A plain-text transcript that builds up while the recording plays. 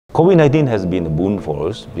COVID-19 has been a boon for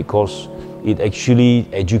us because it actually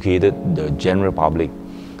educated the general public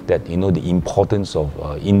that the importance of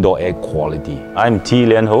indoor air quality. I'm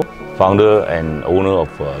Lian Hoe, founder and owner of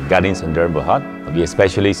GARD INC SDN BHD. We are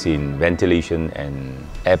specialists in ventilation and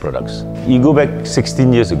air products. You go back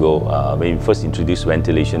 16 years ago, when we first introduced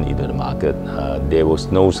ventilation into the market, there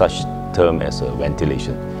was no such term as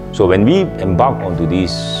ventilation. So when we embarked onto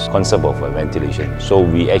this concept of ventilation, so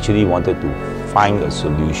we actually wanted to find a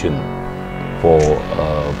solution for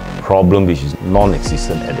a problem which is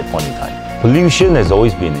non-existent at that point in time. Pollution has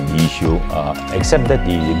always been an issue, except that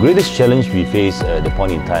the greatest challenge we face at the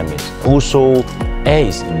point in time is also air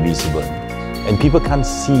is invisible and people can't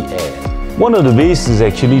see air. One of the ways is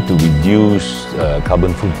actually to reduce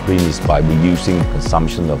carbon footprint is by reducing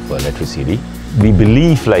consumption of electricity. We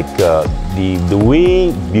believe the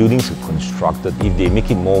way buildings are constructed, if they make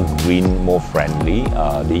it more green, more friendly,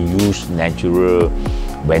 they use natural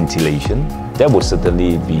ventilation, that will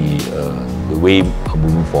certainly be the way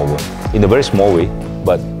moving forward. In a very small way,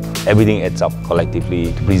 but everything adds up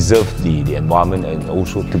collectively to preserve the environment and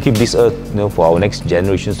also to keep this earth for our next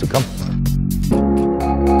generations to come.